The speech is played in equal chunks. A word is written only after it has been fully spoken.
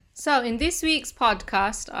So in this week's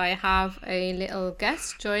podcast, I have a little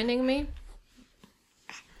guest joining me,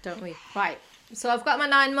 don't we? Right. So I've got my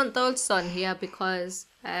 9-month-old son here because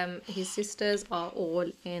his sisters are all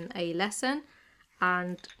in a lesson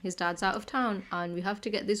and his dad's out of town and we have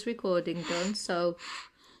to get this recording done. So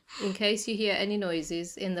in case you hear any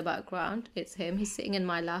noises in the background, it's him. He's sitting in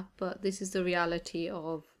my lap, but this is the reality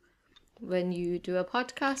of when you do a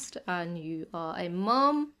podcast and you are a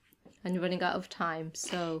mom and you're running out of time.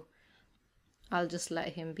 So I'll just let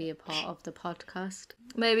him be a part of the podcast.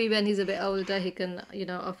 Maybe when he's a bit older, he can,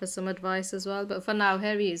 offer some advice as well. But for now,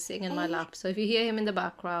 here he is sitting in my lap. So if you hear him in the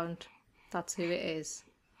background, that's who it is.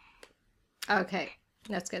 Okay,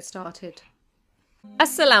 let's get started.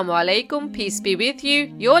 Assalamu alaikum, peace be with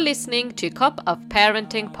you. You're listening to Cup of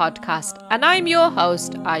Parenting podcast, and I'm your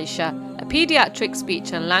host, Aisha, a pediatric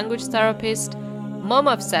speech and language therapist, mum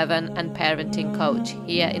of 7 and parenting coach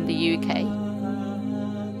here in the UK.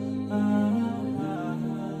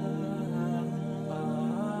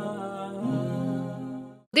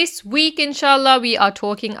 This week, inshallah, we are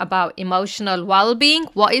talking about emotional well-being.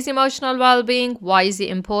 What is emotional well-being? Why is it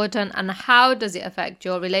important? And how does it affect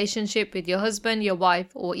your relationship with your husband, your wife,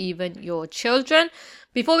 or even your children?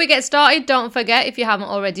 Before we get started, don't forget, if you haven't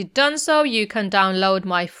already done so, you can download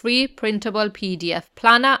my free printable PDF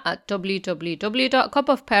planner at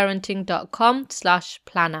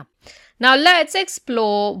www.cupofparenting.com/planner. Now, let's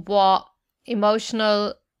explore what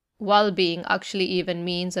emotional well-being actually even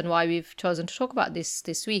means and why we've chosen to talk about this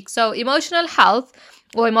week. So emotional health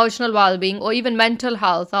or emotional well-being or even mental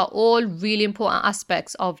health are all really important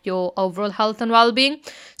aspects of your overall health and well-being.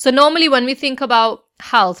 So normally when we think about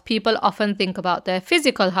health, people often think about their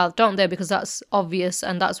physical health, don't they? Because that's obvious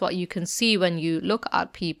and that's what you can see when you look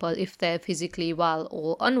at people, if they're physically well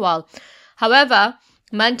or unwell. However,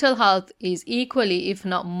 mental health is equally, if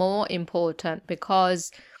not more important,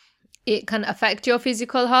 because it can affect your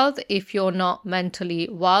physical health if you're not mentally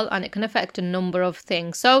well, and it can affect a number of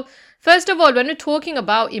things. So first of all, when we're talking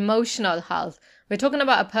about emotional health, we're talking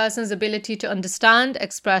about a person's ability to understand,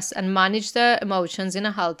 express, and manage their emotions in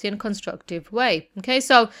a healthy and constructive way. Okay,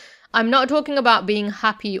 so I'm not talking about being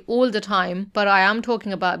happy all the time, but I am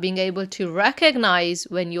talking about being able to recognize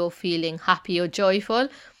when you're feeling happy or joyful,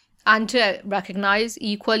 and to recognize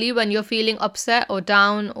equally when you're feeling upset or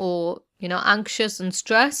down or anxious and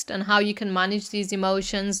stressed, and how you can manage these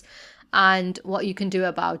emotions and what you can do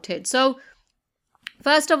about it. So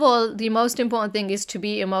first of all, the most important thing is to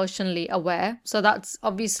be emotionally aware. So that's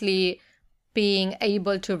obviously being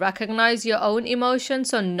able to recognize your own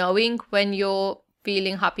emotions. So knowing when you're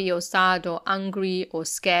feeling happy or sad or angry or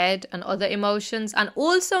scared and other emotions, and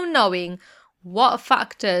also knowing what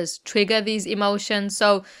factors trigger these emotions.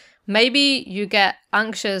 So maybe you get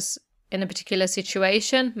anxious in a particular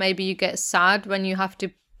situation. Maybe you get sad when you have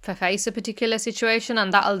to face a particular situation,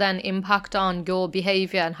 and that'll then impact on your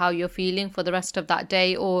behavior and how you're feeling for the rest of that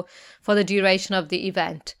day or for the duration of the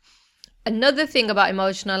event. Another thing about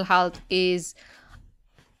emotional health is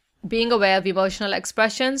being aware of emotional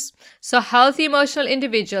expressions. So healthy emotional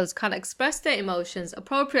individuals can express their emotions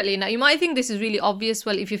appropriately. Now, you might think this is really obvious.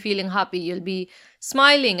 Well, if you're feeling happy, you'll be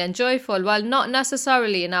smiling and joyful. Well, not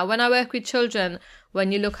necessarily. Now, when I work with children,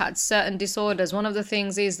 when you look at certain disorders, one of the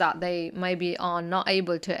things is that they maybe are not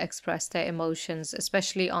able to express their emotions,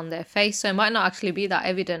 especially on their face. So it might not actually be that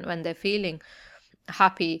evident when they're feeling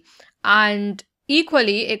happy. And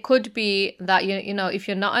equally, it could be that, if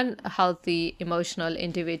you're not a healthy emotional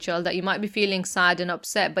individual, that you might be feeling sad and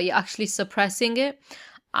upset, but you're actually suppressing it.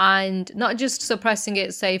 And not just suppressing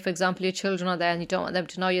it, say, for example, your children are there and you don't want them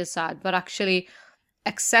to know you're sad, but actually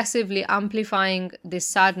excessively amplifying this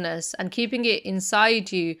sadness and keeping it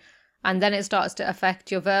inside you. And then it starts to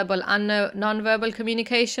affect your verbal and non-verbal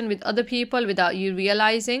communication with other people without you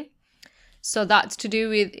realizing. So that's to do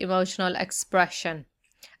with emotional expression.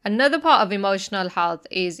 Another part of emotional health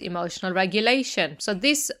is emotional regulation. So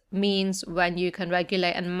this means when you can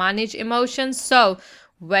regulate and manage emotions. So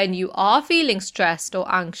when you are feeling stressed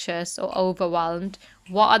or anxious or overwhelmed,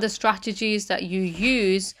 what are the strategies that you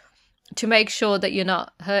use to make sure that you're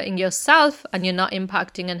not hurting yourself and you're not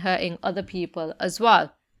impacting and hurting other people as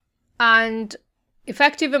well? And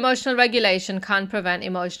effective emotional regulation can prevent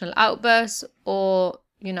emotional outbursts or,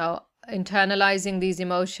 internalizing these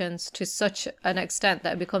emotions to such an extent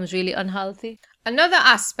that it becomes really unhealthy. Another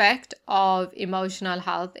aspect of emotional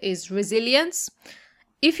health is resilience.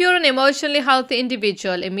 If you're an emotionally healthy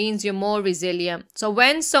individual, it means you're more resilient. So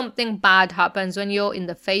when something bad happens, when you're in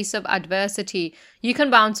the face of adversity, you can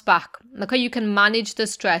bounce back. Okay, you can manage the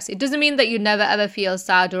stress. It doesn't mean that you never ever feel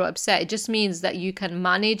sad or upset. It just means that you can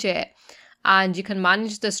manage it and you can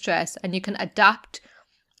manage the stress and you can adapt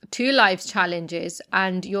to life's challenges,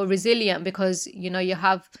 and you're resilient because you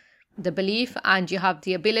have the belief and you have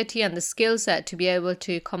the ability and the skill set to be able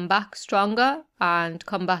to come back stronger and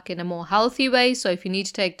come back in a more healthy way. So if you need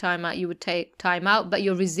to take time out, you would take time out, but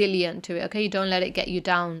you're resilient to it. Okay, you don't let it get you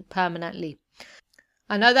down permanently.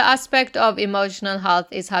 Another aspect of emotional health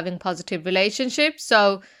is having positive relationships.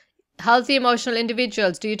 So healthy emotional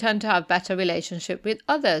individuals do tend to have better relationship with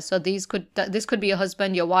others. So this could be your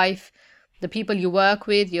husband, your wife, the people you work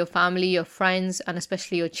with, your family, your friends, and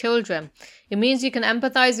especially your children. It means you can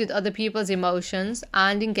empathize with other people's emotions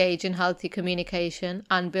and engage in healthy communication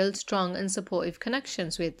and build strong and supportive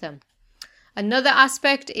connections with them. Another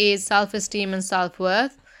aspect is self-esteem and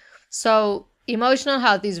self-worth. So emotional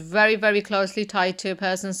health is very, very closely tied to a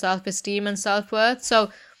person's self-esteem and self-worth. So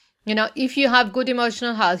if you have good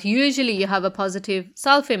emotional health, usually you have a positive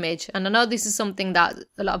self-image. And I know this is something that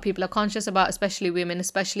a lot of people are conscious about, especially women,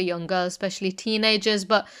 especially young girls, especially teenagers.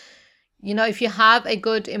 But, if you have a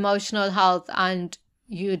good emotional health and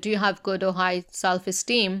you do have good or high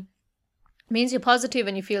self-esteem, it means you're positive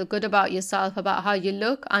and you feel good about yourself, about how you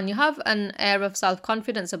look, and you have an air of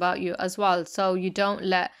self-confidence about you as well. So you don't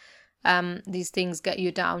let these things get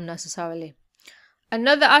you down necessarily.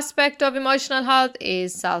 Another aspect of emotional health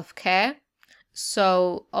is self-care.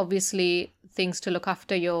 So obviously things to look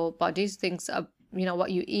after your bodies, things,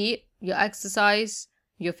 what you eat, your exercise,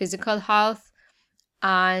 your physical health,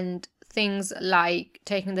 and things like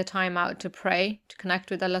taking the time out to pray, to connect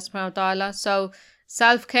with Allah subhanahu wa ta'ala. So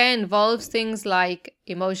self-care involves things like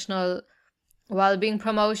emotional well-being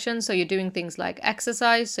promotion. So you're doing things like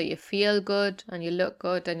exercise, so you feel good and you look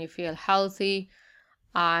good and you feel healthy,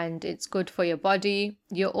 and it's good for your body.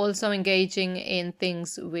 You're also engaging in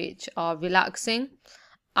things which are relaxing,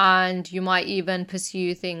 and you might even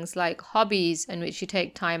pursue things like hobbies in which you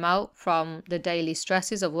take time out from the daily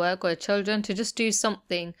stresses of work or children to just do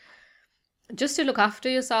something just to look after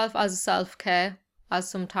yourself as a self-care, as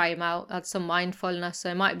some time out, as some mindfulness. So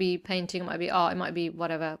it might be painting, it might be art, it might be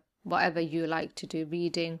whatever you like to do,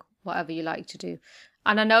 reading, whatever you like to do.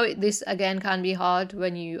 And I know this again can be hard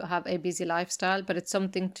when you have a busy lifestyle, but it's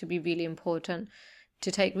something to be really important,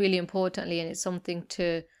 to take really importantly, and it's something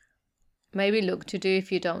to maybe look to do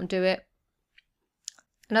if you don't do it.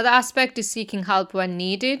 Another aspect is seeking help when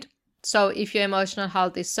needed. So if your emotional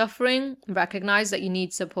health is suffering, recognize that you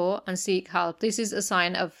need support and seek help. This is a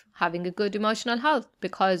sign of having a good emotional health,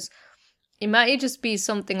 because it might just be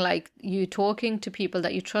something like you talking to people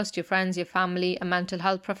that you trust, your friends, your family, a mental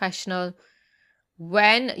health professional,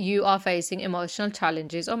 when you are facing emotional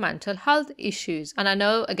challenges or mental health issues. And I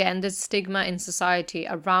know, again, there's stigma in society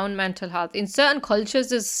around mental health. In certain cultures,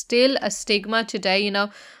 there's still a stigma today.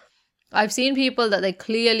 I've seen people that they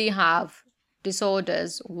clearly have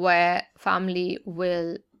disorders where family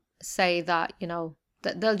will say that,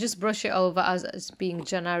 that they'll just brush it over as being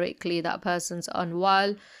generically that person's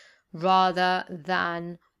unwell, rather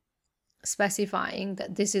than specifying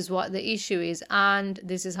that this is what the issue is and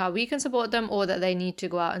this is how we can support them, or that they need to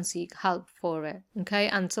go out and seek help for it. Okay.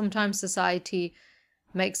 And sometimes society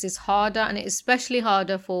makes this harder, and it's especially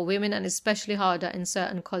harder for women, and especially harder in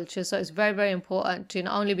certain cultures. So it's very, very important to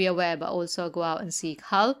not only be aware but also go out and seek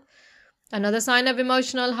help. Another sign of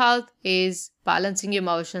emotional health is balancing your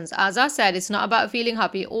emotions. As I said, it's not about feeling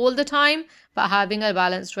happy all the time, but having a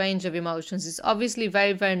balanced range of emotions. It's obviously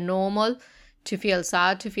very, very normal to feel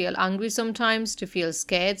sad, to feel angry sometimes, to feel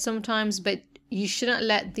scared sometimes, but you shouldn't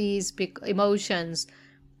let these big emotions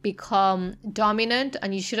become dominant,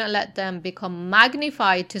 and you shouldn't let them become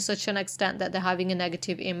magnified to such an extent that they're having a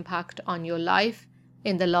negative impact on your life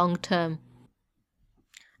in the long term.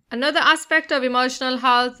 Another aspect of emotional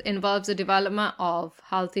health involves the development of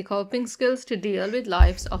healthy coping skills to deal with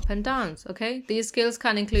life's up and downs. Okay, these skills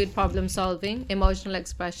can include problem solving, emotional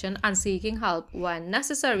expression, and seeking help when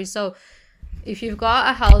necessary. So if you've got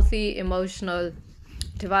a healthy emotional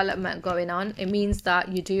development going on, it means that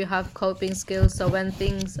you do have coping skills. So when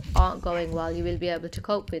things aren't going well, you will be able to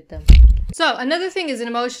cope with them. So another thing is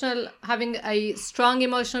having a strong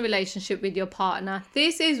emotional relationship with your partner.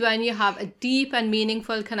 This is when you have a deep and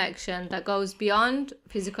meaningful connection that goes beyond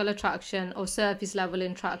physical attraction or surface level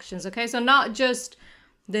interactions. Okay, so not just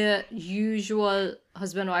the usual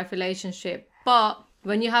husband-wife relationship, but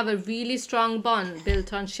when you have a really strong bond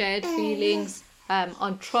built on shared feelings,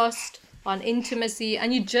 on trust, on intimacy,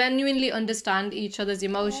 and you genuinely understand each other's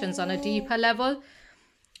emotions on a deeper level.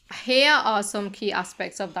 Here are some key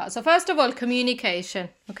aspects of that. So first of all, communication.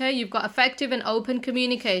 Okay, you've got effective and open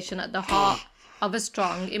communication at the heart of a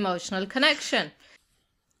strong emotional connection.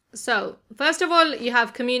 So first of all, you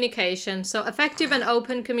have communication. So effective and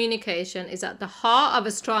open communication is at the heart of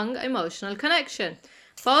a strong emotional connection.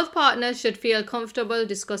 Both partners should feel comfortable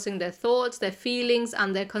discussing their thoughts, their feelings,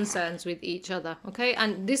 and their concerns with each other. Okay,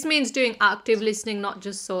 and this means doing active listening, not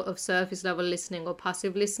just sort of surface level listening or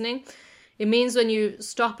passive listening. It means when you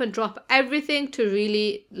stop and drop everything to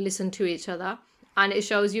really listen to each other, and it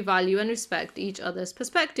shows you value and respect each other's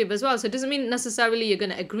perspective as well. So it doesn't mean necessarily you're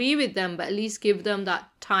going to agree with them, but at least give them that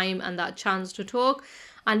time and that chance to talk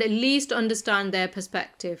and at least understand their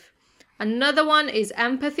perspective. Another one is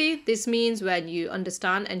empathy. This means when you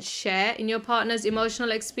understand and share in your partner's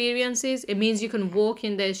emotional experiences. It means you can walk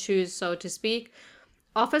in their shoes, so to speak,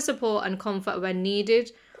 offer support and comfort when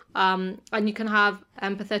needed. And you can have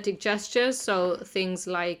empathetic gestures. So things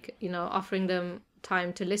like, offering them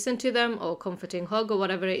time to listen to them or comforting hug or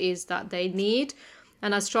whatever it is that they need.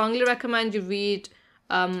 And I strongly recommend you read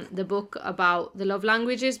the book about the love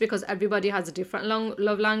languages, because everybody has a different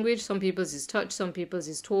love language. Some people's is touch, some people's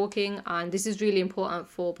is talking, and this is really important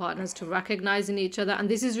for partners to recognize in each other. And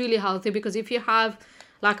this is really healthy, because if you have,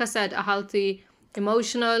 like I said, a healthy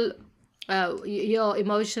emotional, you're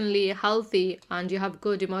emotionally healthy and you have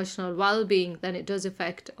good emotional well-being, then it does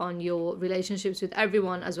affect on your relationships with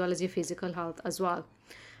everyone as well as your physical health as well.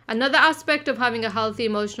 Another aspect of having a healthy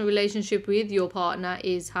emotional relationship with your partner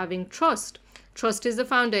is having trust. Trust is the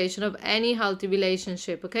foundation of any healthy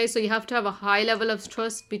relationship. Okay, so you have to have a high level of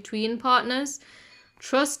trust between partners,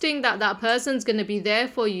 trusting that that person's going to be there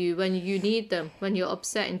for you when you need them, when you're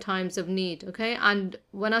upset in times of need. Okay, and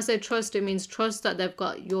when I say trust, it means trust that they've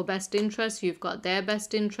got your best interest, you've got their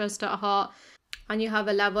best interest at heart, and you have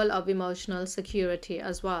a level of emotional security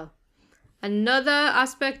as well. Another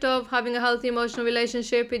aspect of having a healthy emotional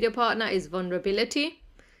relationship with your partner is vulnerability.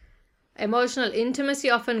 Emotional intimacy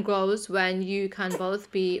often grows when you can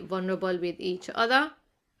both be vulnerable with each other.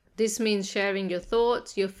 This means sharing your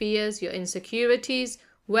thoughts, your fears, your insecurities.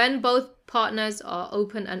 When both partners are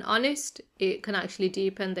open and honest, it can actually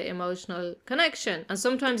deepen the emotional connection. And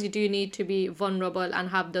sometimes you do need to be vulnerable and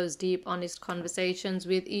have those deep, honest conversations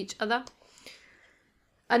with each other.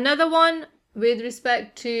 Another one with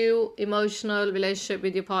respect to emotional relationship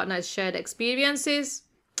with your partner is shared experiences.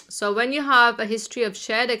 So when you have a history of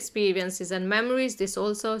shared experiences and memories, this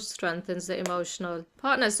also strengthens the emotional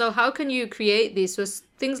partner. So how can you create this? So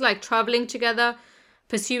things like traveling together,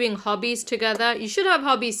 pursuing hobbies together. You should have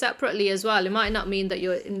hobbies separately as well. It might not mean that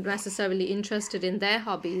you're necessarily interested in their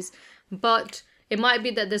hobbies, but it might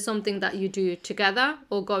be that there's something that you do together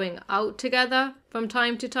or going out together from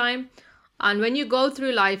time to time. And when you go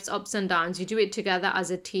through life's ups and downs, you do it together as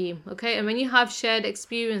a team, okay? And when you have shared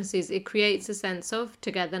experiences, it creates a sense of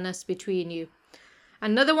togetherness between you.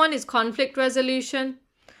 Another one is conflict resolution.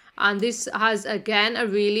 And this has, again, a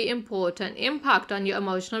really important impact on your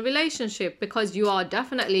emotional relationship, because you are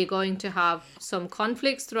definitely going to have some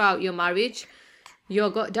conflicts throughout your marriage.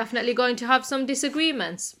 You're definitely going to have some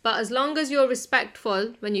disagreements. But as long as you're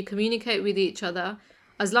respectful when you communicate with each other,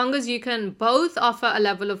 as long as you can both offer a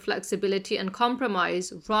level of flexibility and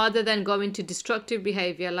compromise rather than go into destructive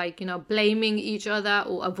behavior like, blaming each other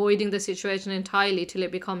or avoiding the situation entirely till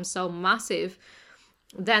it becomes so massive,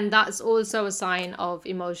 then that's also a sign of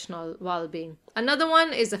emotional well-being. Another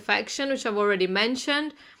one is affection, which I've already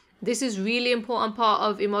mentioned. This is really important part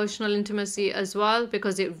of emotional intimacy as well,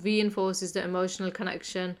 because it reinforces the emotional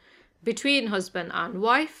connection between husband and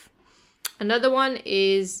wife. Another one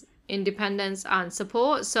is independence and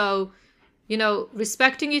support. So,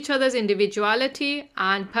 respecting each other's individuality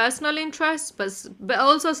and personal interests, but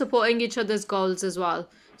also supporting each other's goals as well.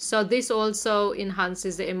 So this also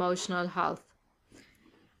enhances the emotional health.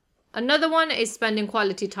 Another one is spending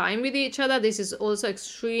quality time with each other. This is also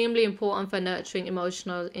extremely important for nurturing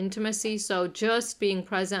emotional intimacy. So just being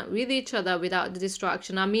present with each other without the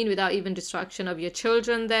distraction. Without even distraction of your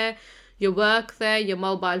children there, your work there, your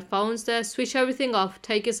mobile phones there. Switch everything off.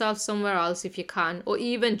 Take yourself somewhere else if you can, or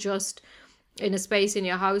even just in a space in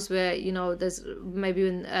your house where there's maybe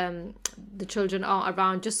when the children aren't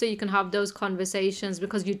around, just so you can have those conversations,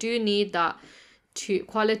 because you do need that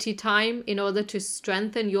quality time in order to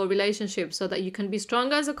strengthen your relationship, so that you can be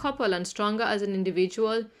stronger as a couple and stronger as an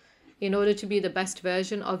individual in order to be the best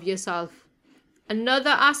version of yourself. Another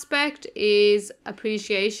aspect is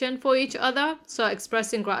appreciation for each other. So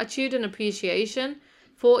expressing gratitude and appreciation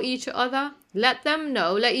for each other. Let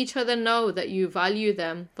each other know that you value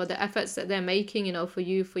them for the efforts that they're making, for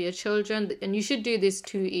you, for your children. And you should do this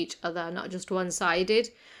to each other, not just one-sided.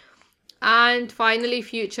 And finally,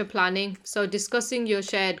 future planning. So discussing your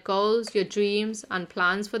shared goals, your dreams and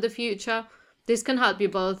plans for the future. This can help you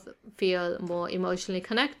both feel more emotionally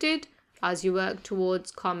connected as you work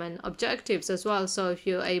towards common objectives as well. So if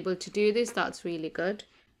you're able to do this, that's really good.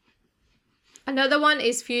 Another one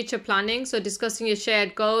is future planning. So discussing your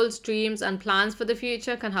shared goals, dreams, and plans for the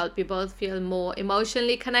future can help you both feel more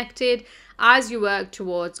emotionally connected as you work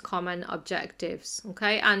towards common objectives.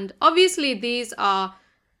 Okay, and obviously these are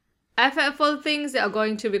effortful things that are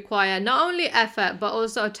going to require not only effort but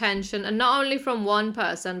also attention, and not only from one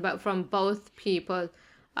person but from both people,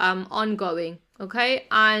 ongoing. Okay,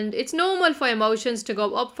 and it's normal for emotions to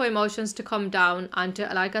go up, for emotions to come down, and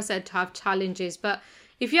to, like I said, to have challenges. But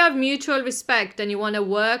if you have mutual respect and you want to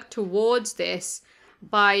work towards this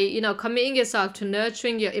by, committing yourself to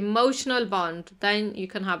nurturing your emotional bond, then you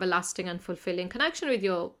can have a lasting and fulfilling connection with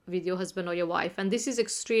your husband or your wife. And this is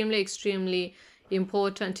extremely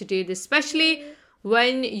important to do this, especially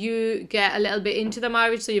when you get a little bit into the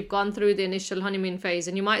marriage. So you've gone through the initial honeymoon phase,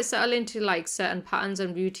 and you might settle into like certain patterns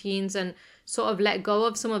and routines and sort of let go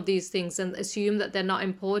of some of these things and assume that they're not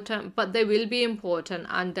important, but they will be important,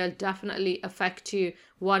 and they'll definitely affect you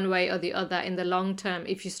one way or the other in the long term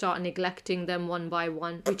if you start neglecting them one by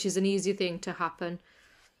one, which is an easy thing to happen.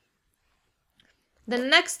 The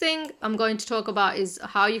next thing I'm going to talk about is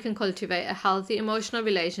how you can cultivate a healthy emotional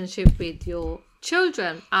relationship with your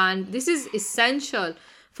children. And this is essential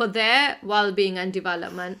for their well-being and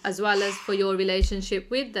development, as well as for your relationship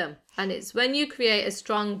with them. And it's when you create a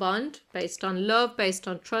strong bond based on love, based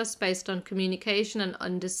on trust, based on communication and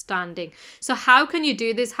understanding. So how can you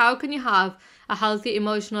do this? How can you have a healthy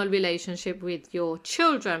emotional relationship with your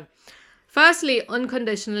children? Firstly,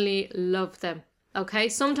 unconditionally love them. Okay,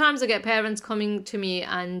 sometimes I get parents coming to me,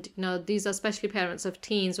 and these are especially parents of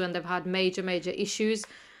teens when they've had major issues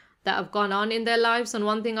that have gone on in their lives. And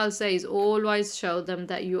one thing I'll say is always show them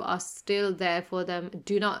that you are still there for them.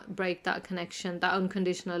 Do not break that connection, that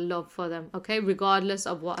unconditional love for them. Okay, regardless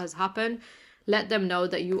of what has happened, let them know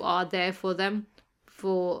that you are there for them,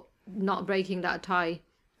 for not breaking that tie.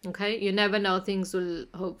 Okay, you never know, things will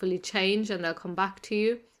hopefully change and they'll come back to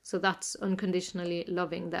you. So that's unconditionally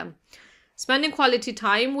loving them. Spending quality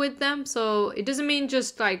time with them. So it doesn't mean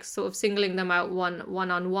just like sort of singling them out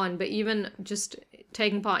one-on-one, but even just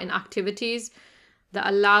taking part in activities that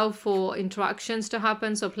allow for interactions to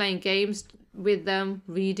happen. So playing games with them,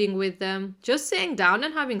 reading with them, just sitting down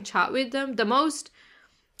and having chat with them. The most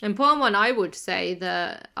important one I would say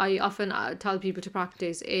that I often tell people to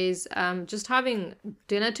practice is just having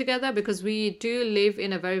dinner together, because we do live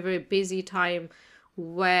in a very busy time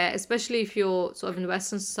where, especially if you're sort of in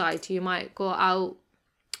Western society, you might go out,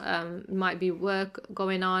 might be work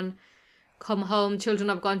going on, come home, children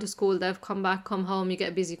have gone to school, they've come home, you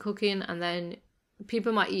get busy cooking, and then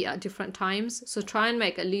people might eat at different times. So try and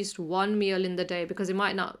make at least one meal in the day, because it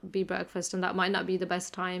might not be breakfast, and that might not be the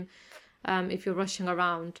best time if you're rushing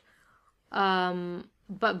around.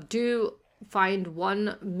 But do find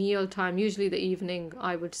one meal time, usually the evening,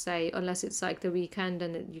 I would say, unless it's like the weekend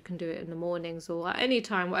and you can do it in the mornings or at any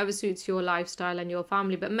time, whatever suits your lifestyle and your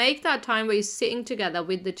family. But make that time where you're sitting together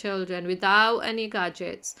with the children without any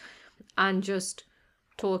gadgets and just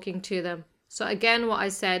talking to them. So again, what I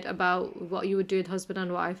said about what you would do with husband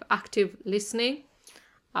and wife, active listening,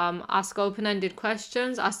 ask open-ended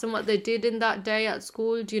questions, ask them what they did in that day at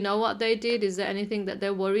school. Do you know what they did? Is there anything that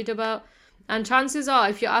they're worried about? And chances are,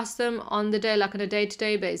 if you ask them on the day, like on a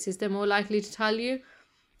day-to-day basis, they're more likely to tell you.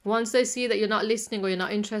 Once they see that you're not listening or you're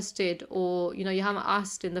not interested, or you haven't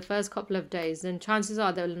asked in the first couple of days, then chances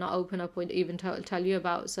are they will not open up or even tell you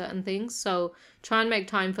about certain things. So try and make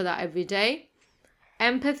time for that every day.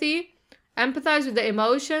 Empathy. Empathize with the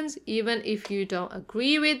emotions, even if you don't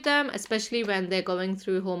agree with them, especially when they're going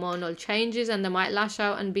through hormonal changes and they might lash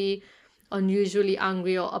out and be unusually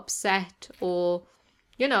angry or upset, or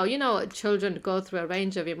children go through a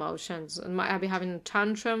range of emotions and might be having a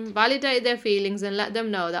tantrum. Validate their feelings and let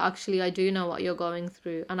them know that actually I do know what you're going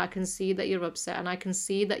through, and I can see that you're upset, and I can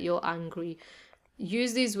see that you're angry.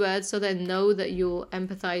 Use these words so they know that you're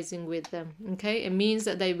empathizing with them. Okay, it means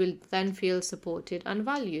that they will then feel supported and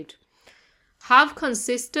valued. Have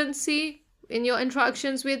consistency in your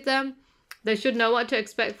interactions with them. They should know what to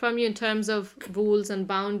expect from you in terms of rules and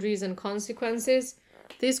boundaries and consequences.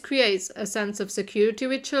 This creates a sense of security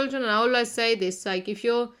with children. And I always say this, like if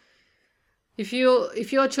your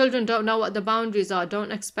children don't know what the boundaries are,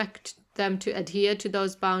 don't expect them to adhere to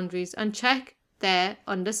those boundaries, and check their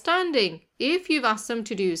understanding. If you've asked them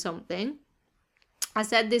to do something, I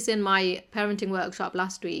said this in my parenting workshop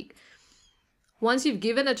last week, once you've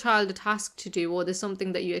given a child a task to do, or there's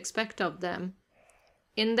something that you expect of them,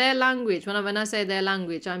 in their language, when I say their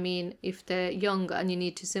language, I mean if they're younger and you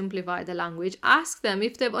need to simplify the language, ask them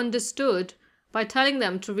if they've understood by telling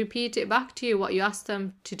them to repeat it back to you what you asked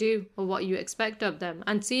them to do or what you expect of them,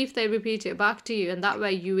 and see if they repeat it back to you, and that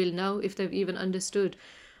way you will know if they've even understood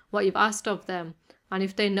what you've asked of them, and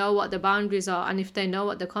if they know what the boundaries are, and if they know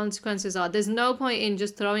what the consequences are. There's no point in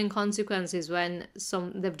just throwing consequences when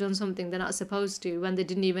they've done something they're not supposed to, when they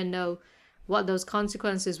didn't even know what those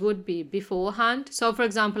consequences would be beforehand. So for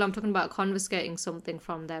example, I'm talking about confiscating something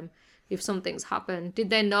from them. If something's happened, did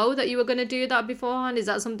they know that you were going to do that beforehand? Is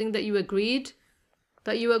that something that you agreed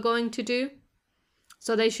that you were going to do?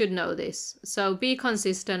 So they should know this. So be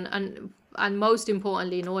consistent, and most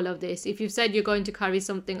importantly in all of this, if you've said you're going to carry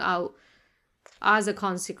something out as a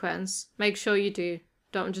consequence, make sure you do.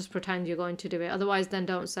 Don't just pretend you're going to do it. Otherwise, then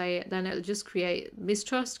don't say it. Then it'll just create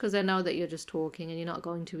mistrust, because they know that you're just talking and you're not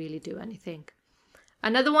going to really do anything.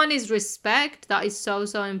 Another one is respect. That is so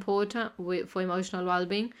important for emotional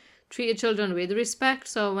well-being. Treat your children with respect.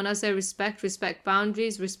 So when I say respect, respect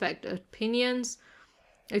boundaries, respect opinions.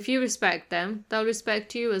 If you respect them, they'll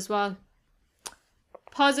respect you as well.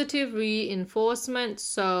 Positive reinforcement.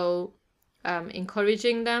 So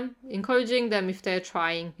encouraging them if they're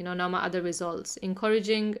trying, no matter the results.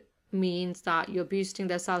 Encouraging means that you're boosting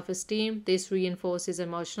their self-esteem. This reinforces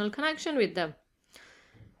emotional connection with them.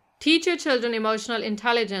 Teach your children emotional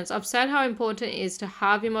intelligence. I've said how important it is to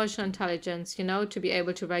have emotional intelligence, to be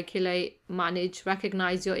able to regulate, manage,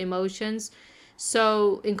 recognize your emotions.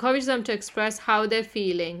 So encourage them to express how they're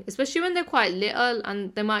feeling, especially when they're quite little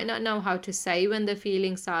and they might not know how to say when they're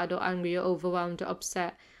feeling sad or angry or overwhelmed or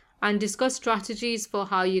upset. And discuss strategies for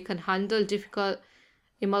how you can handle difficult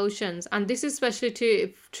emotions. And this is especially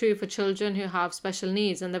true for children who have special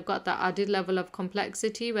needs and they've got that added level of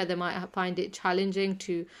complexity where they might find it challenging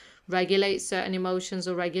to regulate certain emotions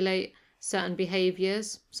or regulate certain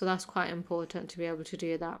behaviors. So that's quite important to be able to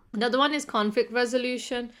do that. Another one is conflict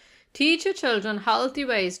resolution. Teach your children healthy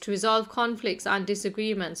ways to resolve conflicts and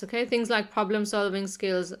disagreements. Okay, things like problem solving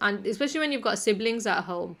skills, and especially when you've got siblings at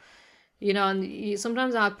home. And you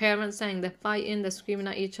sometimes have parents saying they're fighting, they're screaming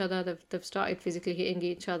at each other, they've started physically hitting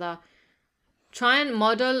each other. Try and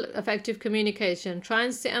model effective communication. Try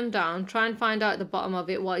and sit them down. Try and find out at the bottom of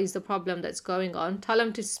it, what is the problem that's going on. Tell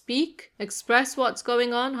them to speak, express what's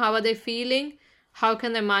going on, how are they feeling, how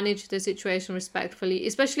can they manage the situation respectfully,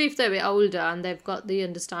 especially if they're a bit older and they've got the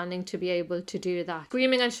understanding to be able to do that.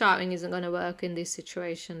 Screaming and shouting isn't going to work in this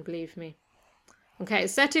situation, believe me. Okay,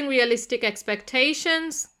 setting realistic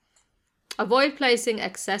expectations. Avoid placing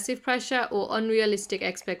excessive pressure or unrealistic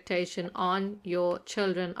expectation on your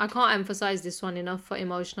children. I can't emphasize this one enough for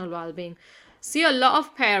emotional well-being. See a lot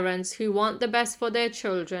of parents who want the best for their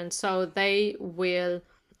children, so they will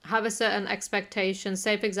have a certain expectation.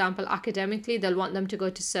 Say, for example, academically, they'll want them to go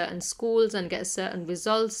to certain schools and get certain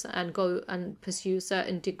results and go and pursue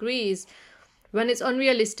certain degrees when it's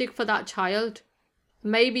unrealistic for that child.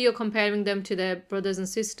 Maybe you're comparing them to their brothers and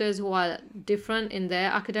sisters who are different in their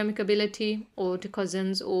academic ability, or to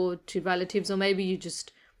cousins or to relatives, or maybe you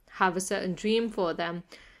just have a certain dream for them.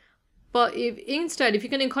 But if you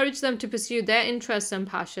can encourage them to pursue their interests and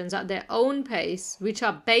passions at their own pace, which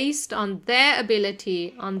are based on their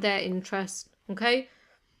ability, on their interest, okay?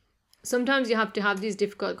 Sometimes you have to have these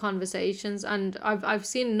difficult conversations, and I've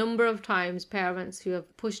seen a number of times parents who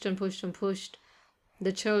have pushed and pushed and pushed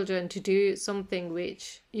the children to do something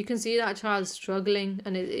which you can see that child struggling,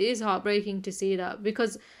 and it is heartbreaking to see that,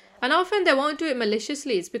 and often they won't do it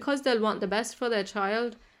maliciously. It's because they'll want the best for their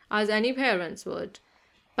child, as any parents would.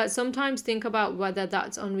 But sometimes think about whether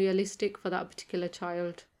that's unrealistic for that particular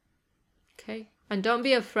child. Okay? And don't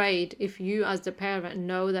be afraid if you as the parent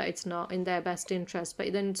know that it's not in their best interest.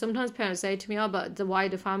 But then sometimes parents say to me, but the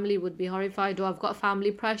wider family would be horrified, or I've got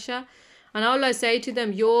family pressure. And all I say to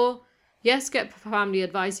them, yes, get family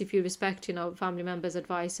advice if you respect, family members'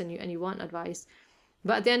 advice and you want advice.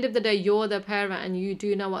 But at the end of the day, you're the parent and you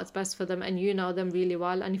do know what's best for them and you know them really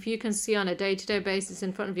well. And if you can see on a day-to-day basis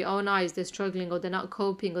in front of your own eyes they're struggling, or they're not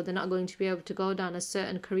coping, or they're not going to be able to go down a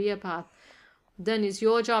certain career path, then it's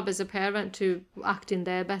your job as a parent to act in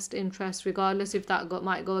their best interest, regardless if that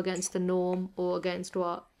might go against the norm or against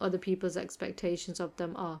what other people's expectations of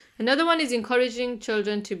them are. Another one is encouraging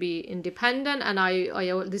children to be independent,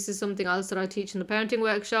 and this is something else that I teach in the parenting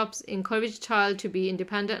workshops. Encourage child to be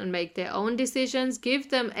independent and make their own decisions. Give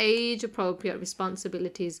them age-appropriate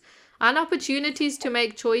responsibilities and opportunities to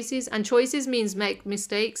make choices, and choices means make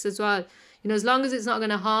mistakes as well. As long as it's not going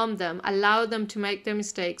to harm them, allow them to make their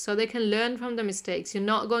mistakes so they can learn from the mistakes. You're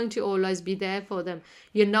not going to always be there for them.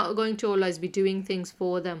 You're not going to always be doing things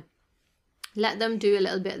for them. Let them do a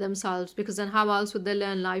little bit themselves, because then how else would they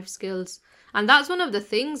learn life skills? And that's one of the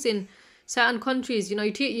things in certain countries.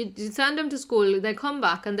 You send them to school, they come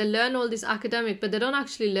back and they learn all this academic, but they don't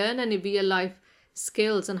actually learn any real life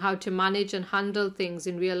skills and how to manage and handle things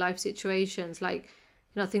in real life situations. Like,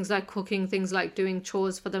 things like cooking, things like doing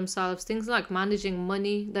chores for themselves, things like managing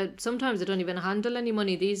money. That sometimes they don't even handle any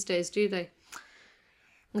money these days, do they?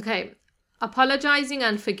 Okay. Apologizing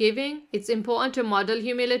and forgiving. It's important to model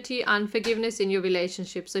humility and forgiveness in your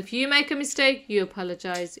relationship. So if you make a mistake, you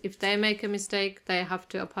apologize. If they make a mistake, they have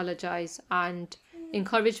to apologize, and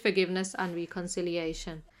encourage forgiveness and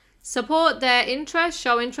reconciliation. Support their interests.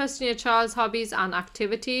 Show interest in your child's hobbies and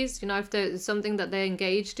activities. If there's something that they're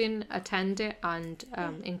engaged in, attend it and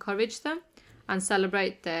encourage them, and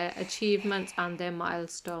celebrate their achievements and their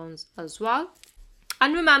milestones as well.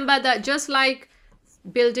 And remember that just like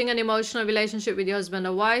building an emotional relationship with your husband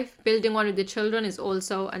or wife, building one with your children is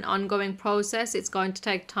also an ongoing process. It's going to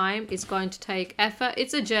take time. It's going to take effort.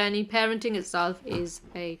 It's a journey. Parenting itself is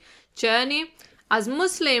a journey. As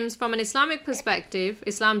Muslims, from an Islamic perspective,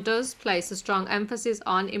 Islam does place a strong emphasis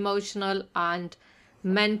on emotional and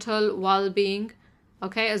mental well-being,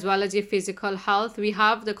 okay, as well as your physical health. We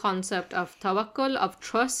have the concept of tawakkul, of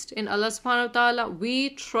trust in Allah subhanahu wa ta'ala. We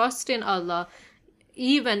trust in Allah,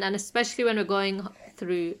 even and especially when we're going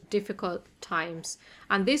through difficult times.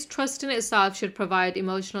 And this trust in itself should provide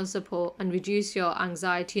emotional support and reduce your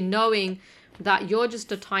anxiety, knowing that you're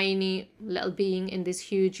just a tiny little being in this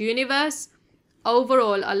huge universe.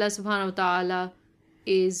 Overall, Allah subhanahu wa ta'ala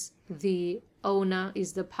is the owner,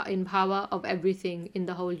 is in power of everything in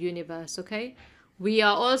the whole universe, okay? We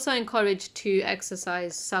are also encouraged to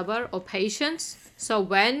exercise sabr, or patience. So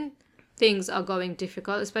when things are going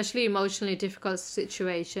difficult, especially emotionally difficult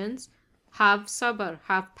situations, have sabr,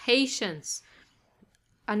 have patience.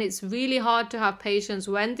 And it's really hard to have patience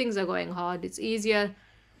when things are going hard. It's easier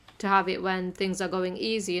to have it when things are going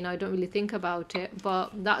easy. I don't really think about it,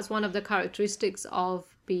 but that's one of the characteristics of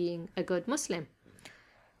being a good Muslim.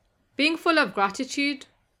 Being full of gratitude.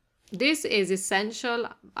 This is essential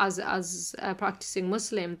as a practicing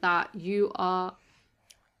Muslim, that you are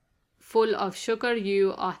full of shukr,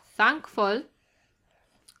 you are thankful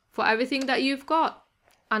for everything that you've got.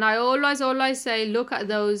 And I always say, look at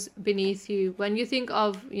those beneath you. When you think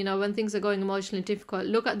of, when things are going emotionally difficult,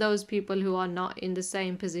 look at those people who are not in the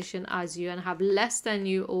same position as you and have less than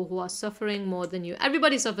you, or who are suffering more than you.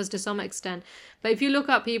 Everybody suffers to some extent. But if you look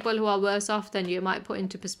at people who are worse off than you, it might put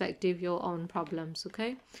into perspective your own problems,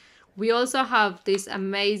 okay? We also have this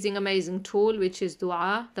amazing tool, which is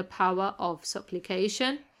dua, the power of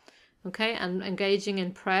supplication. Okay, and engaging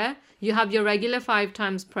in prayer. You have your regular 5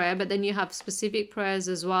 times prayer, but then you have specific prayers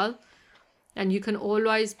as well. And you can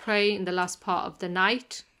always pray in the last part of the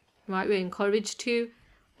night, right? We're encouraged to.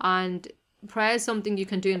 And prayer is something you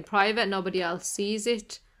can do in private. Nobody else sees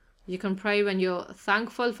it. You can pray when you're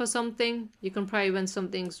thankful for something. You can pray when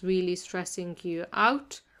something's really stressing you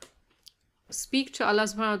out. Speak to Allah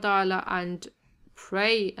subhanahu wa ta'ala and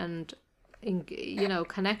pray and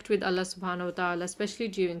connect with Allah subhanahu wa ta'ala, especially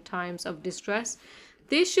during times of distress.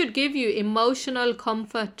 This should give you emotional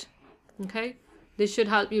comfort, okay? This should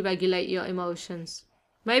help you regulate your emotions.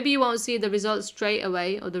 Maybe you won't see the result straight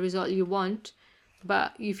away, or the result you want,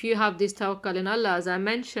 but if you have this tawakkul in Allah, as I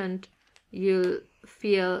mentioned, you'll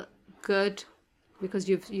feel good because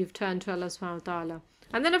you've turned to Allah subhanahu wa ta'ala.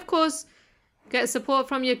 And then, of course, get support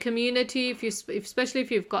from your community, especially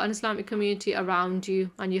if you've got an Islamic community around you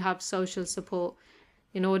and you have social support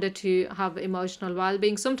in order to have emotional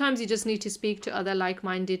well-being. Sometimes you just need to speak to other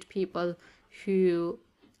like-minded people who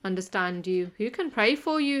understand you, who can pray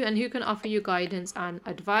for you and who can offer you guidance and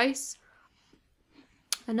advice.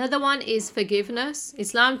 Another one is forgiveness.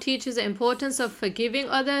 Islam teaches the importance of forgiving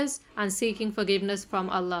others and seeking forgiveness from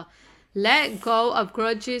Allah. Let go of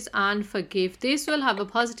grudges and forgive. This will have a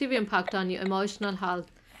positive impact on your emotional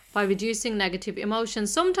health by reducing negative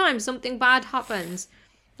emotions. Sometimes something bad happens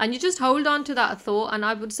and you just hold on to that thought, and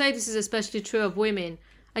I would say this is especially true of women,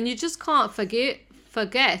 and you just can't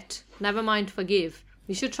forget, never mind forgive.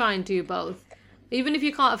 You should try and do both. Even if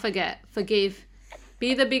you can't forget, forgive.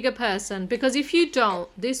 Be the bigger person, because if you don't,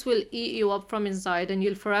 this will eat you up from inside and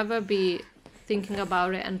you'll forever be thinking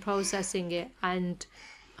about it and processing it and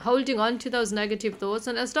holding on to those negative thoughts,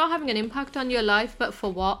 and it'll start having an impact on your life. But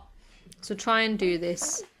for what? So try and do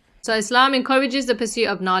this. So Islam encourages the pursuit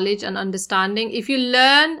of knowledge and understanding. If you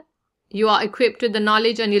learn, you are equipped with the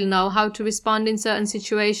knowledge and you'll know how to respond in certain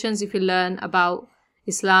situations. If you learn about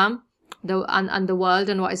Islam and the world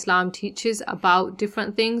and what Islam teaches about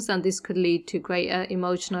different things, and this could lead to greater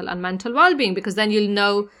emotional and mental well-being, because then you'll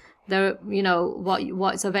know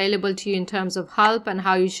what's available to you in terms of help and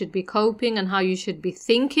how you should be coping and how you should be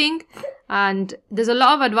thinking. And there's a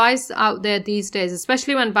lot of advice out there these days,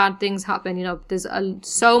 especially when bad things happen. There's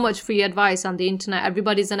so much free advice on the internet.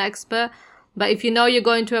 Everybody's an expert. But if you know you're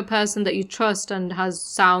going to a person that you trust and has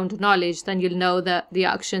sound knowledge, then you'll know that the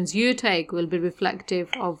actions you take will be reflective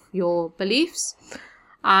of your beliefs.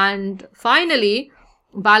 And finally,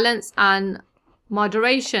 balance and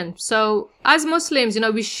moderation. So as Muslims,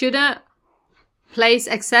 we shouldn't place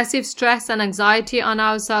excessive stress and anxiety on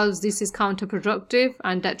ourselves. This is counterproductive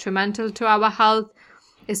and detrimental to our health,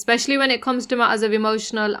 especially when it comes to matters of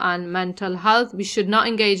emotional and mental health. We should not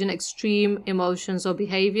engage in extreme emotions or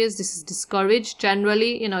behaviors. This is discouraged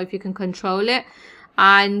generally, if you can control it.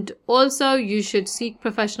 And also you should seek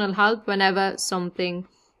professional help whenever something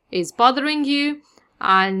is bothering you,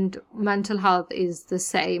 and mental health is the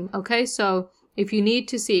same. Okay, so if you need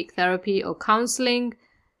to seek therapy or counseling,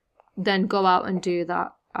 then go out and do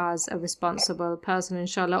that as a responsible person,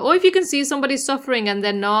 inshallah. Or if you can see somebody suffering and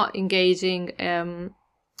they're not engaging, then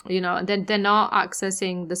they're not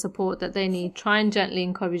accessing the support that they need, try and gently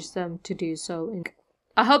encourage them to do so.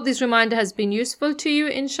 I hope this reminder has been useful to you,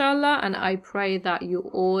 inshallah, and I pray that you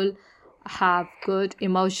all have good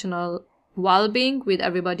emotional well-being with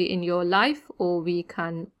everybody in your life, or we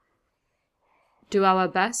can do our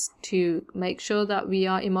best to make sure that we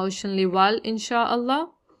are emotionally well, inshallah.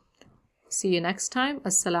 See you next time.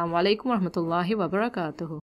 Assalamu alaikum wa rahmatullahi wa barakatuhu.